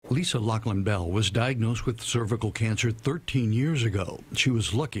Lisa Lachlan-Bell was diagnosed with cervical cancer 13 years ago. She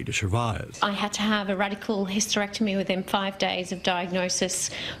was lucky to survive. I had to have a radical hysterectomy within 5 days of diagnosis,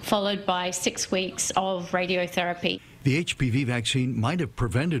 followed by 6 weeks of radiotherapy. The HPV vaccine might have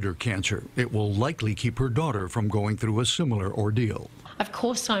prevented her cancer. It will likely keep her daughter from going through a similar ordeal. Of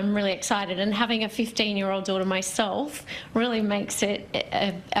course, I'm really excited, and having a 15-year-old daughter myself really makes it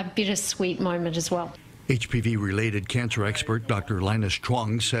a bittersweet moment as well. HPV-related cancer expert Dr. Linus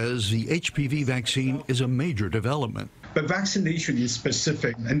Chuang says the HPV vaccine is a major development. But vaccination is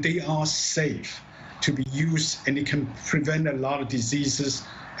specific, and they are safe to be used, and it can prevent a lot of diseases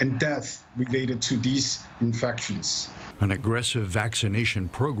and death related to these infections. An aggressive vaccination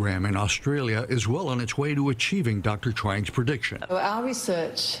program in Australia is well on its way to achieving Dr. Chuang's prediction. Our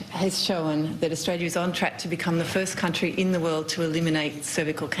research has shown that Australia is on track to become the first country in the world to eliminate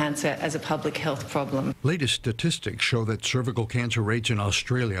cervical cancer as a public health problem. Latest statistics show that cervical cancer rates in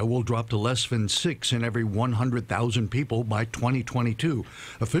Australia will drop to less than 6 in every 100,000 people by 2022,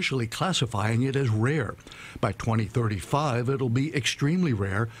 officially classifying it as rare. By 2035, it'll be extremely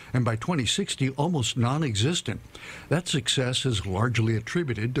rare, and by 2060, almost non-existent. That success is largely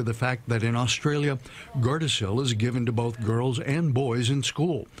attributed to the fact that in Australia, Gardasil is given to both girls and boys in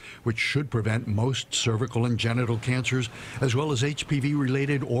school, which should prevent most cervical and genital cancers, as well as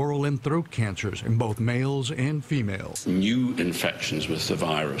HPV-related oral and throat cancers in both males and females. New infections with the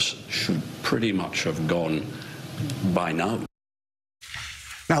virus should pretty much have gone by now.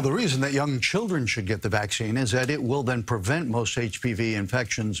 Now, the reason that young children should get the vaccine is that it will then prevent most HPV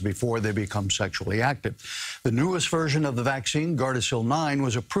infections before they become sexually active. The newest version of the vaccine, Gardasil 9,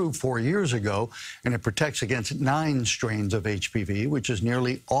 was approved 4 years ago, and it protects against 9 strains of HPV, which is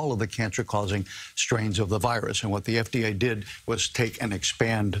nearly all of the cancer-causing strains of the virus. And what the FDA did was take and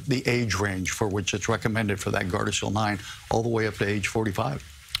expand the age range for which it's recommended for that Gardasil 9 all the way up to age 45.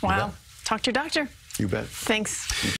 Wow. Talk to your doctor. You bet. Thanks.